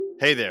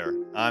Hey there,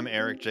 I'm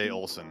Eric J.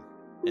 Olson.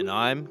 And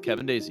I'm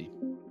Kevin Daisy.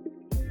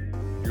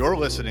 You're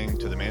listening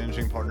to the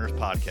Managing Partners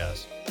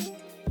Podcast,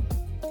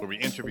 where we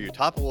interview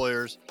top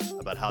lawyers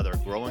about how they're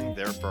growing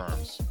their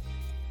firms.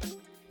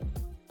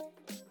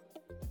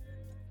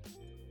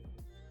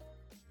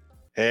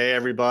 Hey,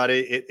 everybody.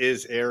 It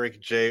is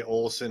Eric J.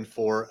 Olson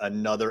for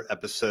another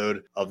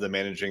episode of the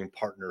Managing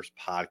Partners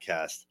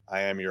Podcast. I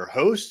am your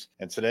host,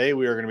 and today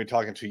we are going to be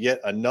talking to yet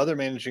another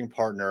managing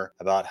partner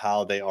about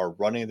how they are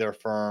running their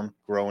firm,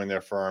 growing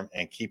their firm,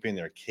 and keeping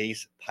their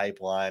case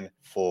pipeline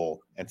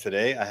full. And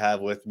today I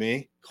have with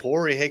me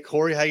Corrie. Hey,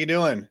 Corrie, how you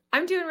doing?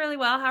 I'm doing really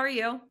well. How are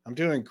you? I'm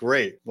doing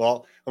great.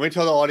 Well, let me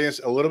tell the audience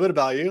a little bit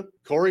about you.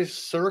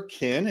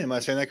 Corrie-Sirkin, am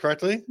I saying that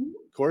correctly? Mm-hmm.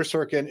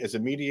 Corrie-Sirkin is a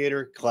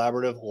mediator,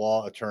 collaborative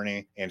law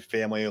attorney, and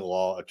family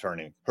law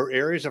attorney. Her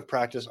areas of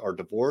practice are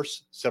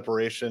divorce,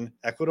 separation,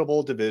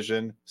 equitable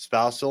division,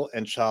 spousal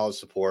and child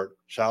support,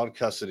 child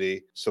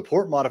custody,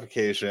 support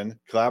modification,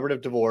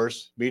 collaborative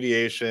divorce,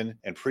 mediation,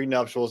 and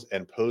prenuptials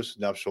and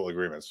postnuptial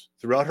agreements.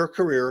 Throughout her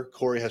career,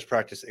 Corrie has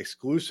practiced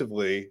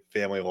exclusively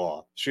family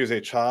law. She is a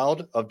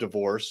child of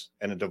divorce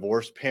and a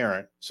divorced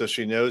parent, so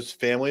she knows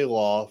family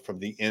law from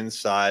the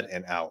inside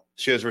and out.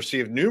 She has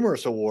received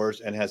numerous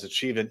awards and has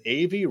achieved an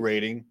AV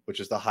rating, which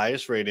is the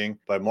highest rating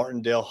by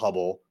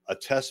Martindale-Hubbell, a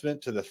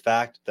testament to the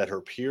fact that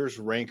her peers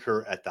rank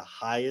her at the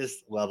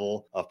highest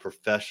level of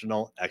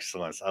professional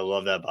excellence. I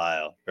love that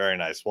bio. Very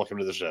nice. Welcome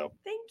to the show.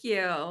 Thank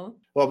you.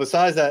 Well,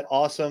 besides that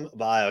awesome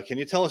bio, can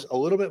you tell us a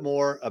little bit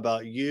more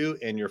about you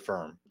and your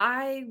firm?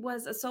 I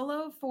was a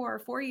solo for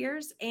 4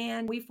 years,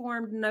 and we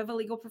formed Nova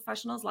Legal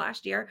Professionals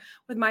last year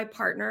with my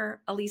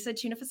partner, Elisa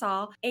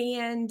Tunafasal,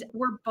 and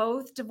we're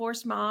both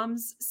divorced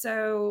moms.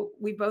 So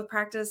we both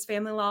practiced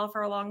family law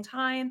for a long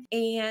time,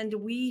 and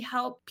we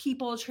help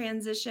people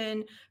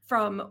transition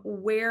from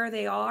where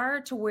they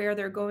are to where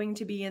they're going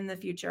to be in the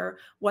future,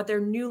 what their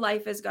new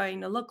life is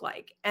going to look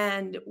like.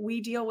 And we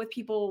deal with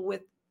people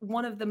with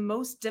one of the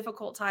most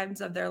difficult times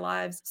of their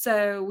lives.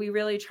 So we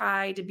really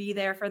try to be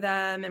there for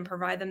them and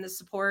provide them the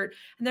support.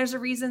 And there's a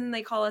reason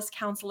they call us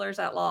counselors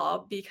at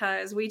law,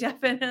 because we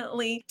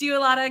definitely do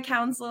a lot of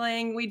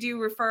counseling. We do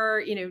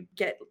refer,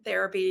 get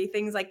therapy,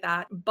 things like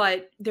that.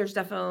 But it's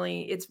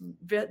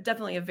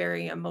definitely a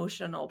very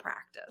emotional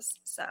practice.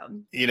 So,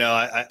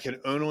 I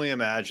can only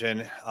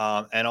imagine.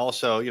 And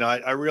also,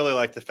 I really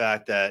like the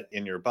fact that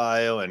in your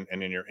bio and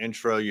in your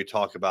intro, you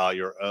talk about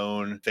your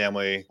own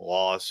family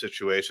law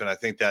situation. I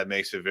think that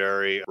makes it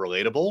very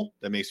relatable.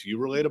 That makes you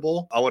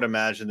relatable. I would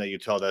imagine that you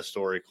tell that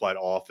story quite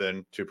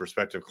often to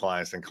prospective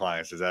clients and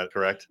clients. Is that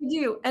correct? I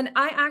do. And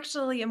I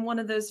actually am one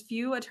of those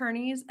few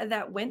attorneys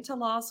that went to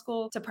law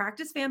school to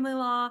practice family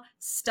law,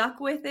 stuck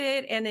with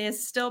it, and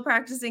is still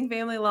practicing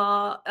family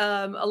law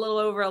a little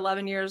over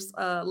 11 years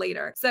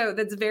later. So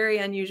that's very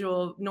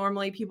unusual.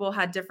 Normally people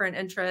had different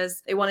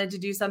interests. They wanted to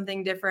do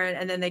something different,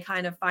 and then they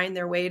kind of find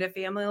their way to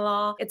family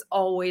law. It's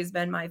always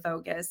been my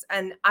focus.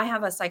 And I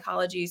have a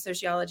psychology,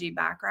 sociology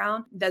background.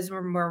 Those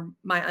were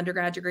my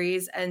undergrad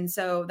degrees. And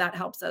so that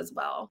helps as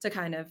well to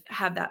kind of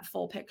have that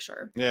full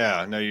picture.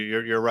 Yeah, no,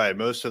 you're right.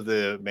 Most of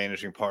the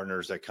managing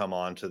partners that come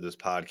on to this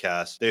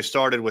podcast, they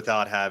started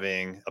without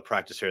having a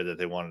practice area that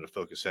they wanted to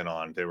focus in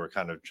on. They were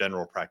kind of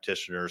general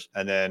practitioners.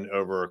 And then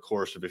over a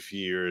course of a few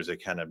years, they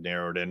kind of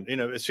narrowed in.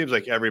 It seems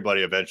like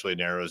everybody eventually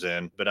narrows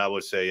in. But I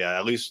would say, yeah,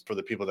 at least for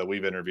the people that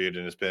we've interviewed,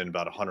 and it's been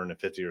about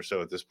 150 or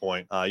so at this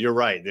point, you're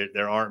right.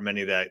 There aren't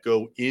many that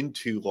go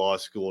into law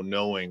school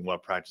knowing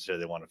what practice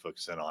area they want to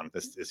focus in on.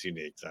 It's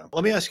unique. So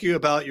let me ask you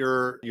about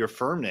your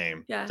firm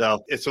name. Yeah. So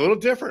it's a little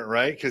different,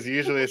 right? Because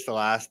usually it's the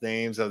last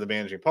names of the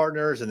managing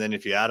partners. And then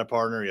if you add a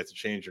partner, you have to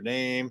change your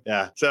name.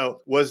 Yeah.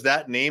 So was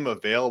that name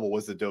available?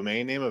 Was the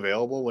domain name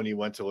available when you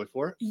went to look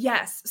for it?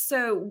 Yes.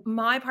 So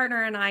my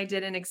partner and I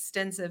did an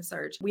extensive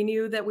search. We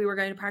knew that we were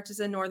going to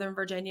practice in Northern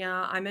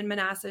Virginia. I'm in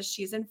Manassas.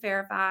 She's in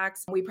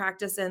Fairfax. We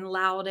practice in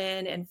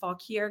Loudoun and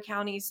Fauquier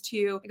counties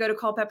too. I go to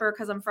Culpeper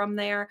because I'm from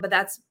there, but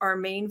that's our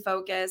main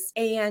focus.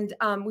 And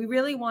we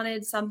really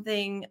wanted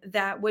something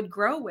that would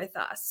grow with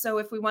us. So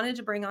if we wanted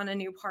to bring on a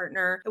new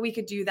partner, we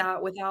could do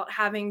that without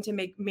having to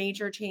make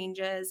major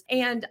changes,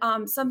 and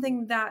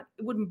something that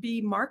would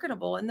be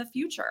marketable in the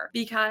future,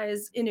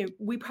 because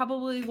we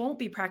probably won't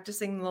be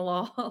practicing the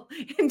law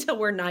until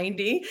we're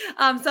 90.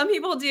 Some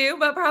people do,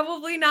 but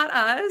probably not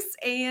us.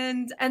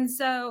 And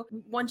so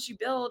once you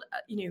build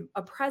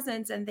a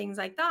presence and things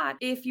like that,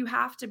 if you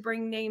have to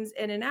bring names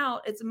in and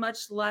out, it's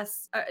much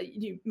less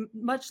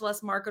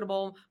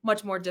marketable,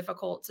 much more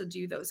difficult to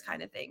do those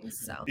kind of things.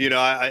 So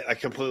I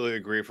completely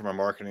agree. From a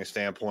marketing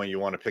standpoint, you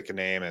want to pick a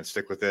name and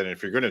stick with it. And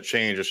if you're going to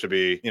change, it should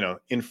be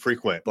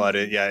infrequent. But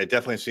it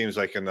definitely seems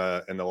like in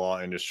the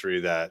law industry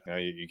that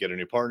you get a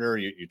new partner,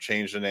 you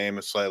change the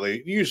name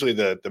slightly. Usually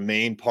the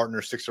main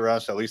partner sticks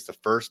around, so at least the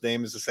first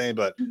name is the same.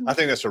 But I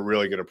think that's a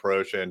really good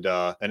approach, and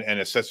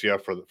it sets you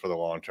up for the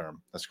long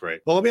term. That's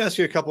great. Well, let me ask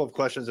you a couple of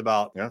questions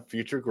about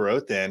future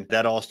growth, and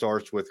that all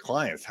starts with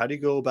clients. How do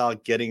you go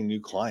about getting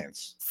new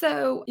clients?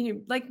 So,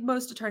 like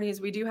most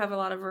attorneys, we we do have a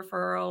lot of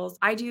referrals.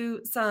 I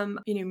do some,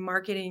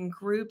 marketing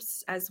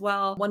groups as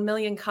well. 1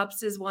 Million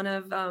Cups is one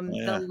of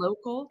the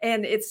local,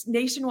 and it's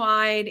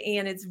nationwide,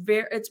 and it's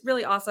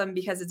really awesome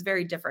because it's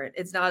very different.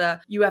 It's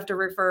not you have to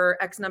refer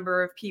X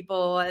number of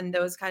people and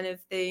those kind of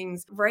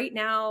things. Right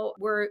now,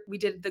 we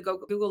did the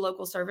Google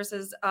Local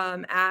Services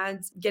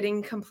ads.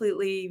 Getting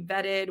completely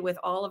vetted with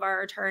all of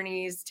our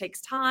attorneys takes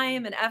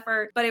time and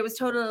effort, but it was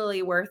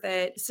totally worth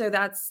it. So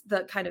that's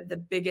the kind of the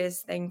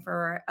biggest thing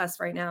for us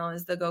right now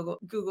is the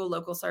Google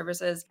Local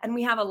Services. And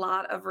we have a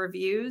lot of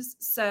reviews.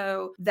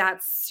 So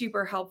that's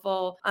super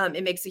helpful.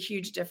 It makes a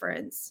huge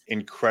difference.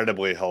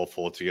 Incredibly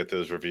helpful to get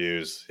those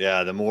reviews.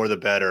 Yeah, the more the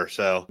better.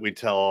 So we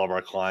tell all of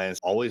our clients,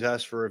 always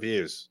ask for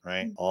reviews,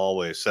 right?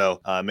 Always.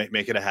 So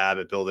make it a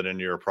habit, build it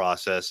into your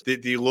process.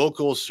 The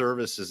local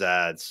services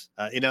ads,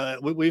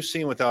 we've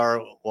seen with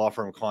our law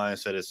firm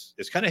clients that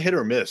it's kind of hit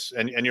or miss.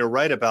 And you're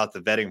right about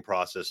the vetting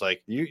process.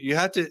 Like you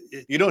have to,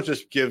 you don't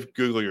just give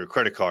Google your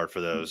credit card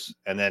for those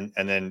and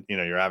then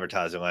you're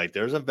advertising. Like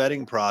there's a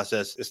vetting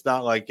process. It's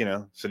not like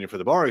sitting for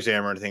the bar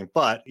exam or anything,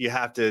 but you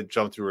have to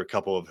jump through a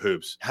couple of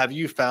hoops. Have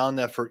you found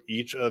that for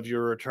each of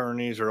your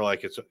attorneys, or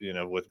like it's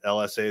with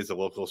LSAs, the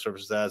local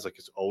services ads, like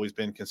it's always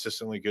been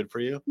consistently good for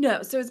you?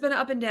 No, so it's been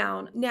up and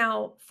down.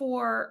 Now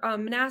for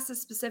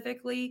Manassas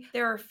specifically,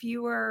 there are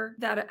fewer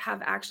that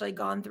have actually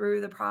gone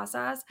through the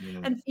process.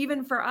 And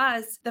even for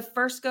us, the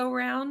first go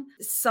round,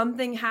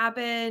 something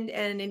happened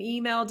and an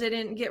email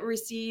didn't get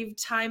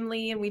received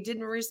timely and we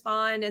didn't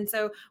respond. And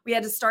so we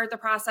had to start the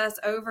process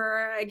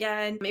over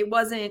again. It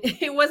wasn't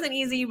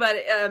easy, but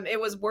it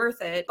was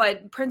worth it.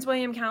 But Prince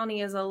William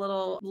County is a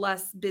little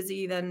less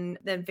busy than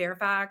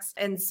Fairfax.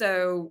 And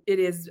so it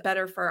is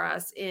better for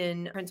us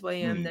in Prince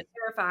William than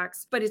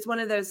Fairfax. But it's one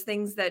of those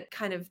things that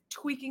kind of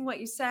tweaking what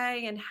you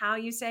say and how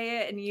you say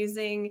it and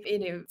using,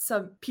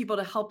 some people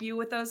to help you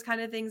with those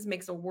kind of things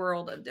makes a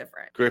world of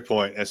difference. Great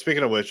point. And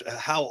speaking of which,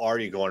 how are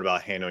you going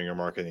about handling your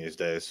marketing these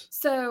days?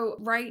 So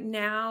right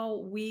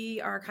now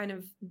we are kind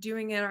of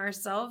doing it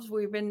ourselves.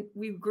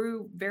 We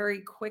grew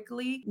very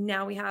quickly.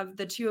 Now we have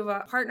the two of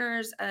our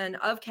partners, an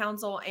of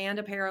counsel and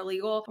a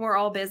paralegal. We're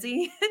all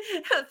busy.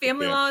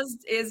 Family law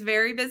is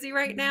very busy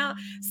right now.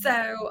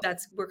 So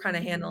we're kind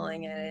of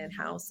handling it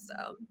in-house.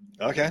 So.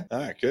 Okay. All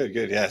right.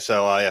 Good. Yeah.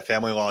 So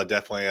family law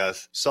definitely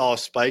saw a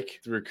spike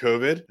through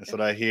COVID. That's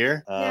what I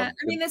hear.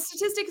 The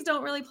statistics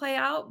don't really play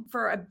out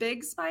for a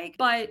big spike,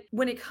 but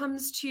when it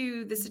comes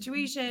to the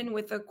situation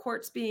with the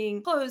courts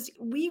being closed,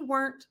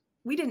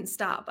 we didn't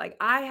stop. Like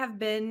I have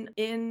been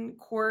in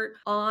court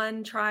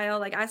on trial.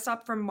 Like I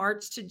stopped from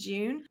March to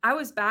June. I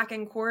was back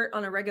in court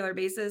on a regular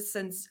basis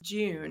since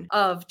June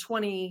of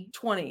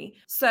 2020.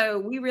 So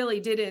we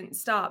really didn't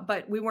stop,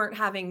 but we weren't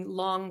having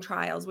long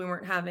trials. We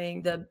weren't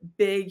having the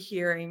big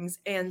hearings.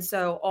 And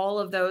so all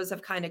of those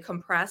have kind of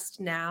compressed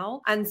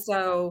now. And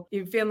so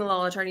family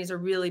law attorneys are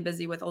really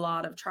busy with a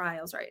lot of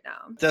trials right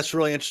now. That's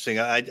really interesting.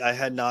 I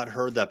had not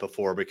heard that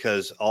before,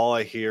 because all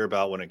I hear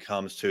about when it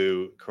comes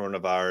to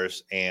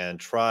coronavirus and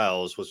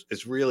trials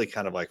it's really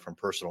kind of like from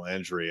personal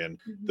injury, and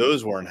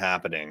those weren't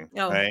happening.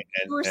 Right?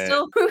 We were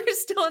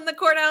still in the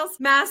courthouse,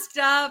 masked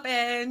up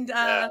and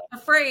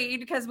afraid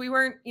because we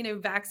weren't,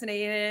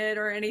 vaccinated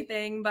or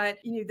anything. But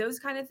those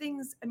kind of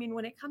things. I mean,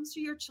 when it comes to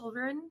your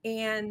children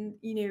and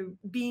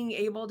being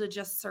able to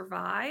just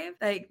survive,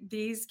 like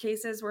these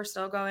cases were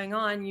still going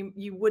on.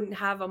 You wouldn't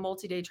have a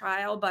multi-day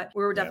trial, but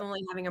we were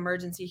definitely having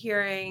emergency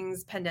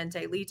hearings,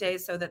 pendente lite,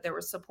 so that there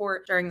was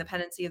support during the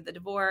pendency of the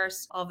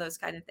divorce, all those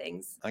kind of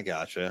things. I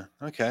gotcha.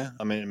 Okay.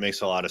 I mean, it makes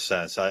a lot of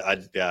sense. I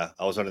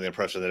was under the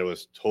impression that it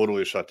was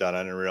totally shut down. I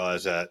didn't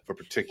realize that for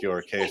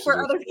particular cases.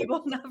 For other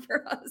people, not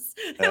for us.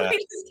 We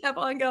just kept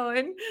on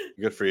going.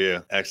 Good for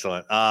you.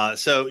 Excellent.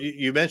 So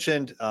you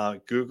mentioned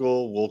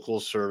Google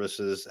Local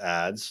Services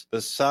ads.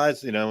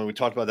 Besides, when we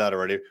talked about that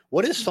already,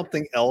 what is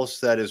something else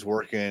that is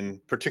working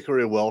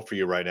particularly well for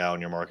you right now in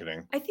your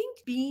marketing? I think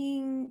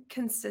being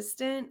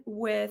consistent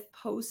with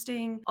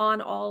posting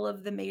on all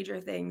of the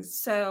major things.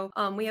 So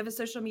we have a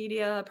social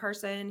media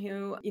person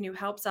who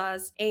helps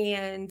us,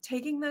 and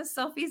taking those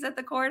selfies at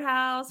the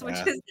courthouse, which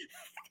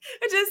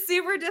is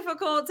super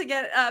difficult to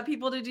get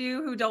people to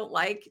do who don't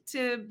like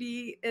to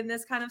be in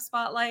this kind of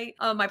spotlight.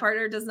 My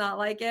partner does not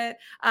like it.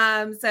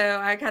 So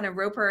I kind of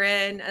rope her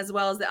in, as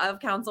well as the of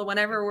counsel.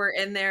 Whenever we're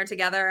in there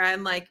together,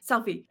 I'm like,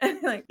 selfie.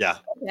 Like, yeah.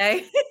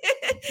 Okay.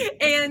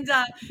 and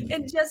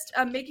just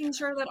making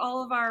sure that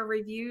all of our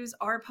reviews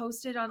are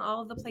posted on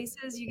all of the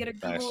places. You get a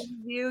Google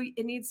review,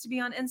 it needs to be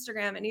on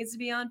Instagram, it needs to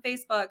be on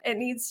Facebook, it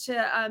needs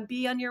to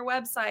be on your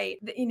website.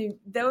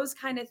 Those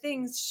kind of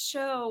things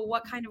show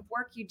what kind of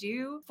work you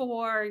do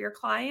for your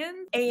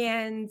clients,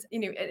 and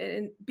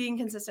being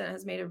consistent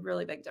has made a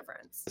really big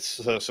difference.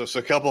 So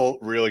a couple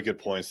really good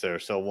points there.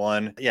 So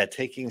one,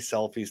 taking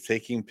selfies,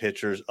 taking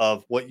pictures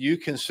of what you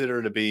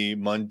consider to be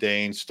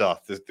mundane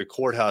stuff. The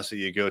courthouse that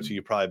you go to,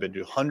 you've probably been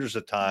to hundreds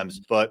of times,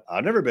 but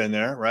I've never been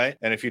there, right?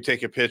 And if you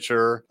take a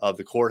picture of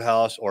the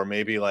courthouse, or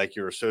maybe like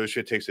your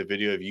associate takes a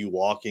video of you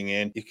walking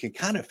in, you can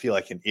kind of feel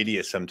like an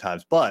idiot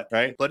sometimes, but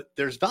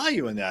there's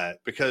value in that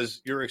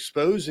because you're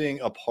exposing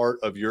a part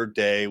of your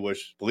day,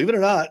 which, believe it or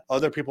not,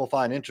 other people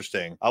find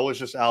interesting. I was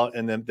just out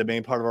in the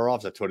main part of our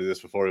office. I told you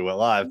this before we went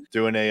live,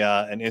 doing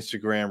an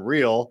Instagram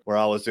reel where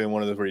I was doing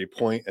one of those where you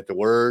point at the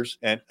words.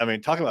 And I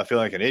mean, talking about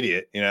feeling like an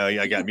idiot,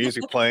 I got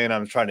music playing.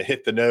 I'm trying to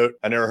hit the note.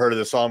 I never heard of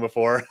the song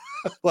before.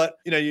 But,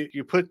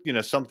 you put,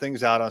 some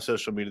things out on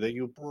social media that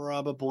you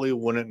probably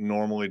wouldn't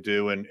normally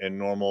do in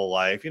normal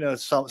life,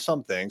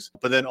 some things,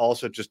 but then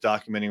also just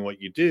documenting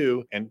what you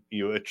do, and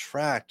you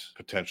attract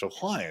potential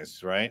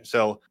clients, right?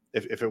 So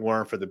if it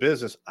weren't for the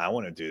business, I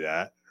want to do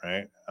that,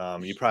 right?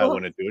 You probably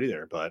wouldn't do it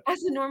either, but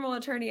as a normal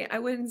attorney, I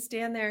wouldn't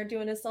stand there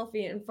doing a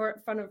selfie in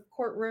front of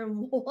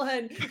courtroom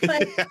one.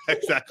 Like, yeah,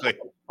 exactly.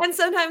 And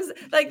sometimes,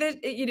 like,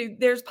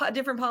 there's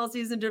different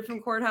policies in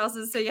different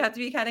courthouses, so you have to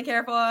be kind of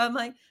careful. I'm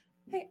like,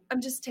 hey,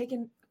 I'm just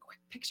taking a quick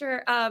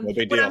picture. No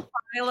big when deal. I'm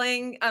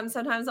filing,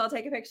 sometimes I'll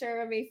take a picture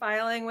of me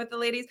filing with the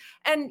ladies.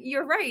 And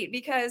you're right,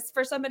 because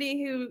for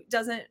somebody who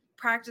doesn't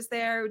practice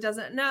there, who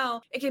doesn't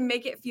know, it can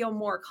make it feel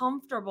more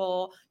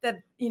comfortable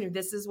that,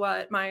 this is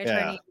what my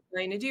attorney is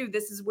going to do.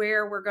 This is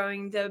where we're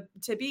going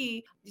to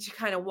be, to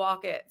kind of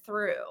walk it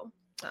through.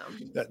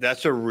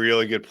 That's a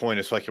really good point.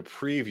 It's like a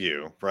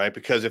preview, right?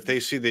 Because if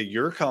they see that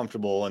you're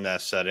comfortable in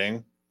that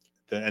setting,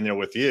 and they're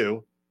with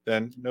you,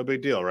 then no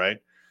big deal, right?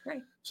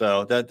 Right.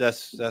 So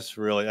that's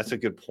a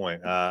good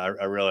point. I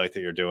really like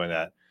that you're doing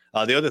that.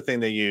 The other thing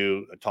that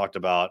you talked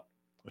about,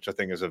 which I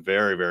think is a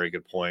very, very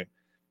good point,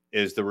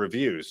 is the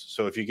reviews.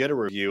 So if you get a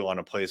review on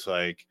a place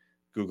like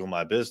Google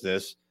My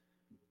Business,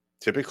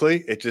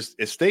 typically it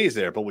stays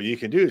there. But what you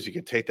can do is you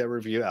can take that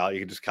review out. You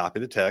can just copy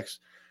the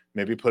text,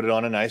 maybe put it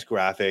on a nice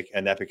graphic,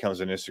 and that becomes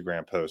an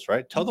Instagram post,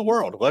 right? Tell the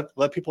world,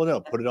 let people know,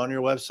 put it on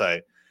your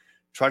website.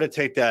 Try to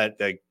take that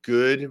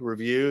good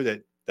review,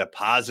 that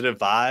positive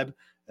vibe,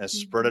 and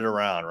spread it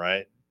around,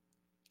 right?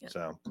 Yeah.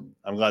 So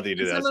I'm glad that you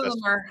do that. Some of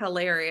them are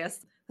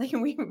hilarious. Like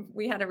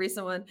we had a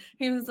recent one.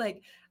 He was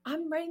like,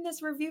 I'm writing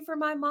this review for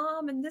my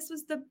mom, and this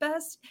was the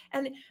best.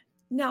 And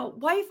now,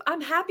 wife,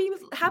 I'm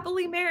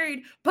happily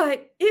married,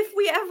 but if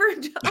we ever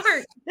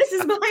aren't, this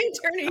is my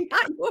attorney,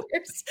 not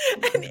yours.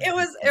 And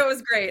it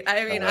was great.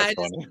 I mean,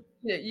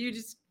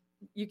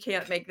 you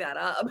can't make that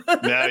up.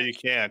 No, you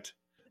can't.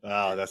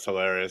 Oh, that's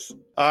hilarious.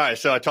 All right.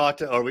 So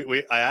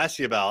I asked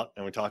you about,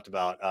 and we talked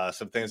about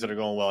some things that are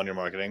going well in your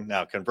marketing.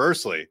 Now,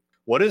 conversely,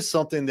 what is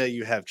something that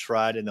you have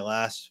tried in the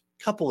last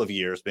couple of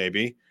years,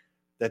 maybe,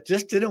 that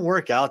just didn't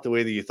work out the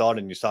way that you thought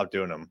and you stopped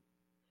doing them?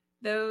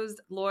 Those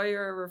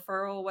lawyer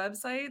referral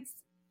websites,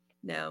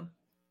 no,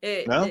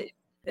 it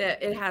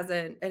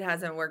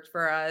hasn't worked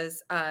for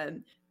us.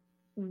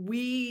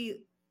 We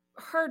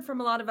heard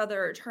from a lot of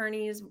other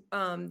attorneys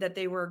that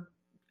they were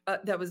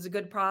that was a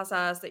good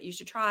process, that you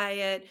should try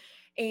it.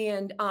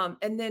 And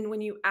then when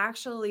you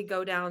actually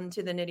go down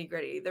to the nitty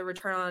gritty, the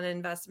return on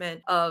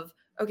investment of,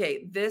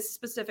 okay, this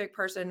specific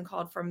person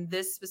called from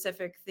this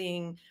specific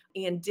thing,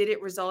 and did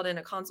it result in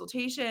a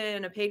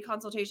consultation, a paid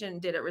consultation?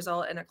 Did it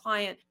result in a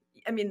client?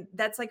 I mean,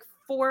 that's like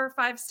 4 or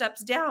 5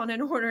 steps down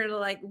in order to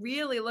like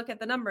really look at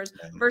the numbers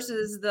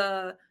versus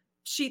the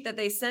sheet that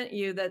they sent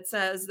you that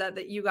says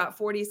that you got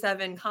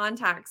 47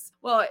 contacts.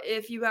 Well,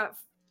 if you got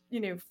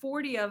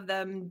 40 of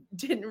them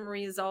didn't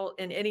result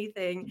in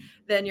anything,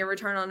 then your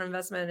return on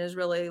investment is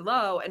really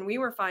low. And we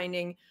were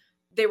finding,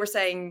 they were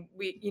saying,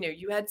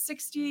 you had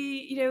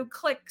 60,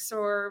 clicks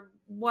or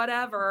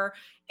whatever.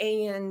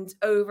 And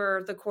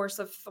over the course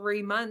of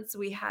 3 months,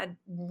 we had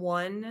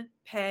 1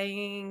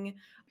 paying,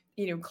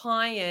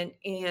 client,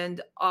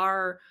 and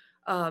our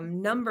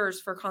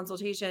numbers for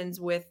consultations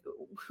with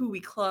who we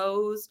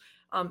close,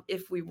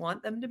 if we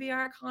want them to be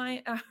our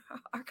client,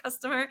 our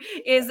customer,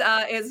 is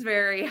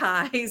very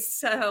high.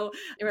 So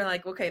we're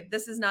like, okay,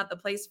 this is not the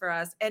place for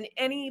us. And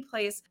any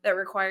place that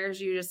requires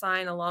you to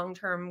sign a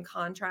long-term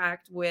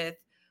contract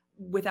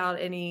without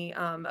any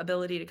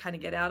ability to kind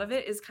of get out of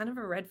it is kind of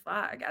a red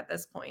flag at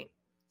this point.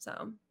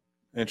 So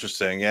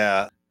interesting.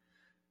 Yeah.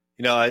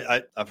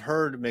 I've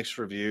heard mixed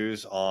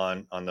reviews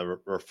on the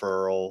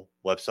referral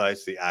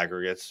websites, the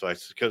aggregates. So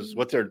because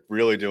what they're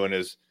really doing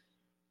is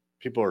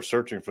people are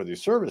searching for these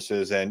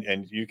services,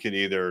 and you can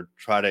either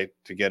try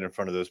to get in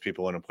front of those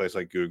people in a place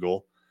like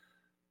Google,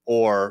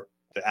 or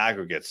the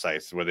aggregate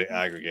sites where they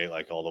aggregate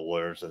like all the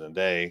lawyers, and then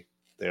they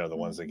are the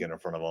ones that get in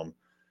front of them,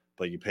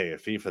 but you pay a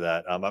fee for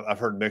that. I've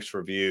heard mixed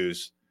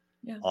reviews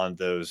on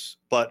those,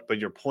 but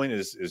your point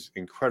is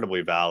incredibly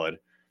valid.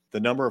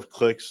 The number of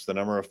clicks, the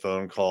number of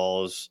phone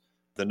calls,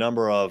 the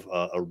number of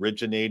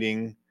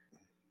originating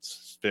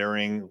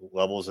varying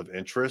levels of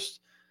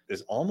interest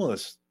is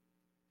almost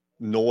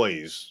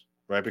noise,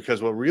 right?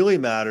 Because what really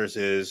matters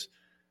is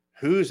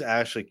who's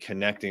actually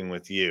connecting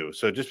with you.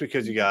 So just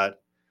because you got,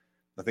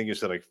 I think you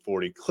said like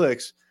 40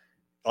 clicks,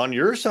 on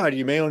your side,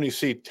 you may only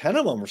see 10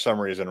 of them for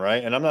some reason,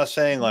 right? And I'm not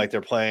saying like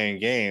they're playing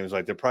games,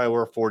 like there probably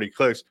were 40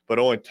 clicks, but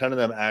only 10 of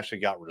them actually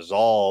got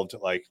resolved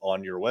like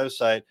on your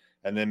website.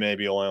 and then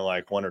maybe only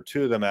like 1 or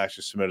 2 of them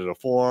actually submitted a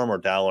form or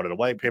downloaded a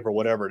white paper,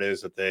 whatever it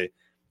is that they,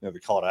 the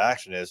call to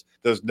action is,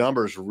 those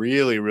numbers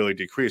really, really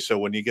decrease. So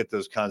when you get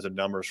those kinds of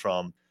numbers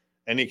from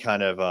any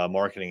kind of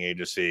marketing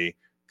agency,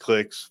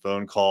 clicks,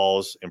 phone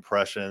calls,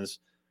 impressions,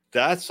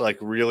 that's like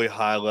really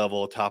high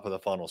level, top of the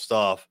funnel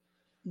stuff.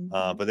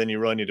 But then you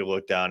really need to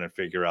look down and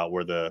figure out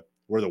where the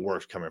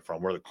work's coming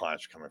from, where the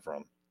clients are coming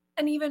from.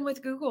 And even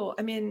with Google,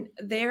 I mean,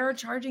 they're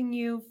charging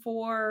you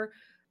for,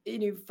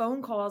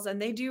 phone calls,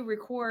 and they do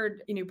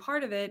record,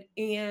 part of it.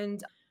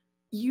 And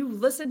you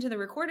listen to the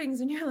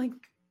recordings and you're like,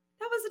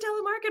 that was a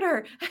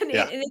telemarketer. And,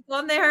 Yeah. and it's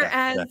on there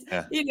as,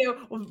 Yeah.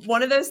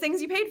 one of those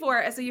things you paid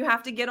for. So you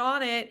have to get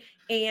on it.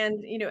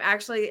 And,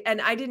 actually,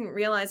 and I didn't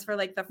realize for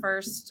like the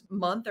first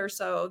month or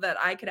so that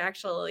I could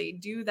actually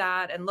do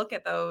that and look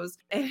at those.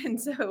 And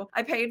so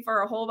I paid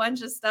for a whole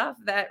bunch of stuff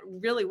that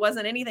really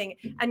wasn't anything.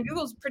 And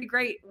Google's pretty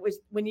great with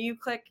when you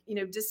click,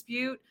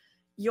 dispute,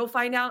 you'll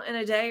find out in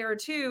a day or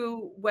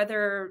two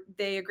whether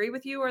they agree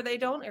with you or they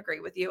don't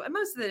agree with you. And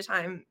most of the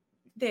time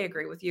they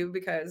agree with you,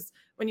 because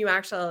when you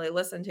actually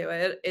listen to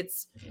it,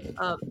 it's,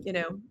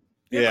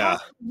 Yeah.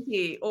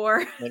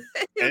 Or who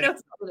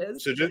knows what it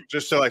is. So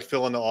just so I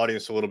fill in the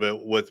audience a little bit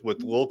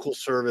with local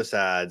service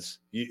ads,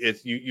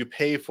 you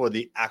pay for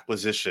the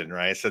acquisition,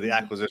 right? So the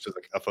acquisition is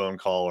like a phone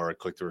call or a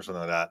click through or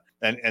something like that,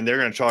 and they're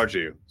going to charge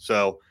you.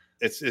 So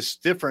it's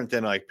different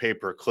than like pay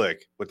per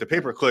click. With the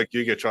pay per click,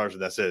 you get charged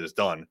and that's it. It's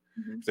done.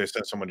 They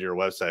send someone to your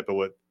website.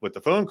 But with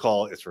the phone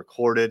call, it's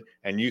recorded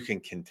and you can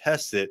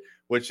contest it,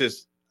 which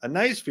is a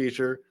nice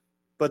feature.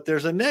 But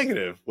there's a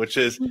negative, which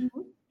is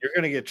you're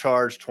going to get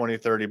charged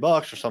 $20-$30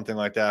 or something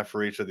like that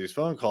for each of these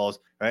phone calls,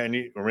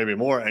 right? Or maybe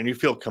more, and you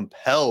feel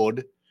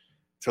compelled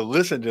to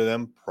listen to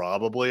them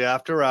probably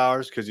after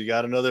hours because you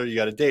got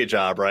a day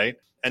job, right?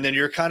 And then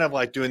you're kind of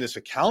like doing this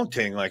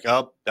accounting, like,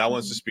 oh, that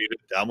one's disputed,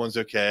 that one's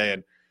okay,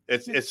 and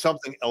it's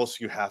something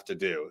else you have to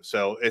do.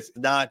 So it's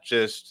not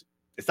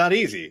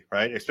easy,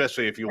 right?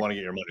 Especially if you want to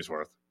get your money's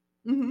worth.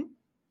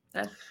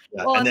 Yeah,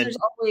 well, and then there's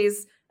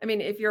always, I mean,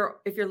 if you're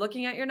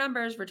looking at your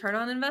numbers, return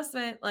on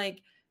investment,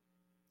 like,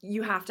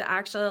 you have to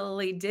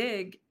actually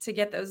dig to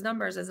get those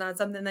numbers. It's not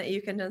something that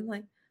you can just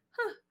like,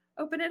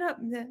 open it up.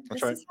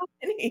 This is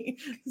happening.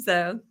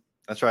 So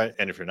that's right.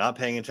 And if you're not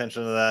paying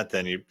attention to that,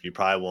 then you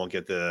probably won't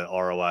get the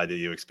ROI that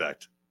you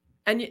expect.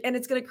 And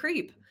it's going to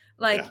creep.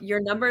 Like your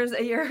numbers,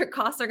 your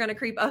costs are going to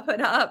creep up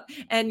and up,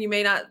 and you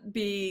may not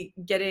be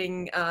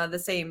getting the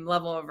same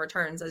level of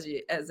returns as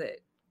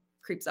it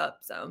creeps up.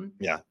 So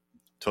yeah.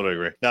 Totally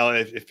agree. Now,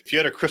 if you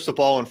had a crystal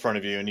ball in front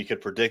of you and you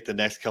could predict the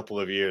next couple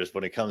of years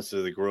when it comes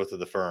to the growth of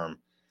the firm,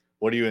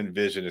 what do you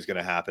envision is going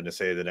to happen to,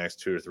 say, the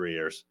next 2 or 3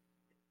 years?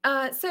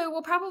 So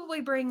we'll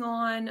probably bring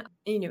on,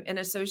 an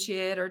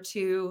associate or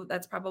two.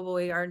 That's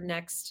probably our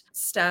next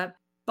step.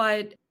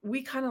 But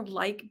we kind of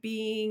like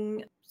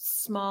being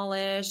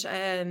smallish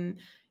and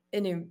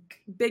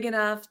big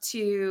enough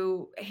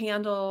to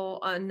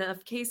handle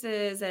enough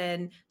cases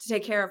and to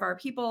take care of our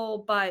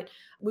people, but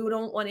we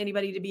don't want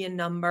anybody to be a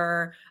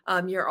number.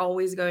 You're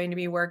always going to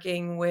be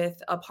working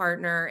with a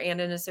partner and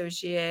an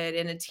associate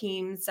in a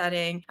team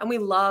setting, and we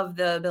love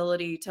the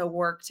ability to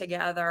work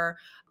together.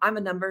 I'm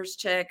a numbers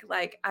chick.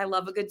 Like, I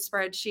love a good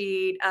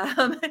spreadsheet.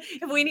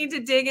 If we need to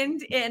dig in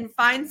and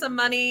find some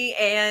money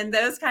and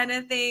those kind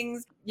of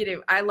things,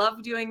 I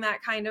love doing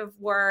that kind of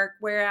work.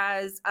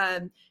 Whereas,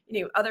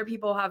 other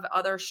people have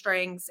other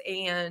strengths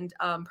and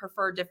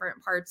prefer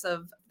different parts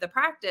of the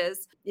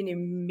practice.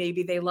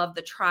 Maybe they love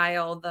the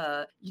trial,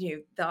 the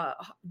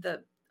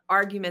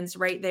arguments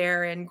right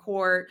there in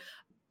court.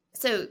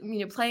 So,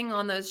 playing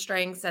on those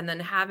strengths and then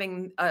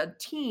having a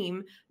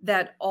team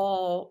that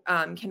all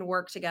can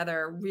work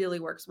together really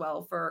works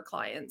well for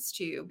clients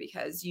too,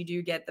 because you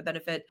do get the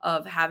benefit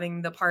of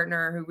having the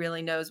partner who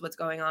really knows what's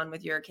going on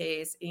with your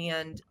case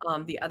and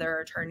the other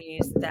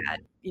attorneys that,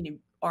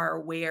 are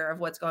aware of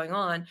what's going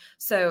on.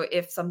 So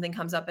if something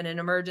comes up in an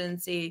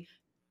emergency,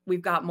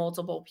 we've got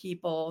multiple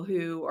people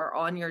who are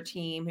on your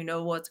team who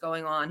know what's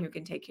going on, who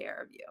can take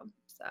care of you.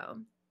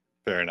 So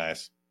very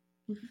nice.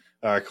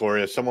 All right,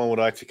 Corrie, if someone would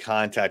like to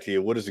contact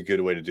you, what is a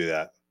good way to do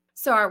that?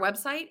 So our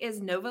website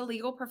is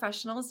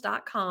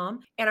novalegalprofessionals.com,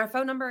 and our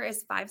phone number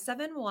is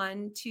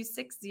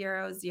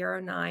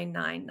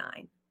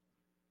 571-260-0999.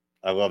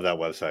 I love that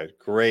website.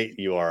 Great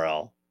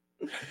URL.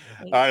 All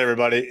right,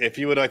 everybody. If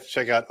you would like to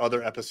check out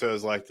other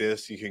episodes like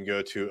this, you can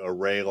go to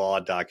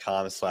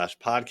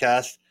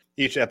arraylaw.com/podcast.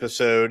 Each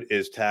episode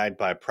is tagged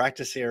by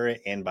practice area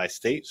and by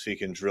state, so you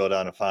can drill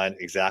down and find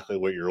exactly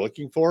what you're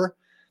looking for.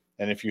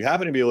 And if you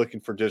happen to be looking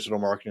for digital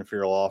marketing for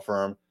your law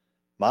firm,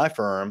 my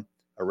firm,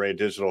 Array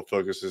Digital,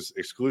 focuses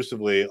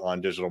exclusively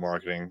on digital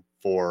marketing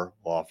for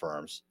law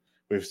firms.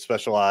 We've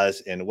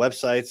specialized in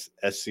websites,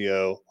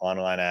 SEO,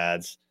 online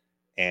ads,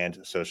 and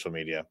social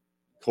media.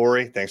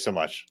 Corrie, thanks so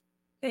much.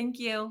 Thank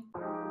you.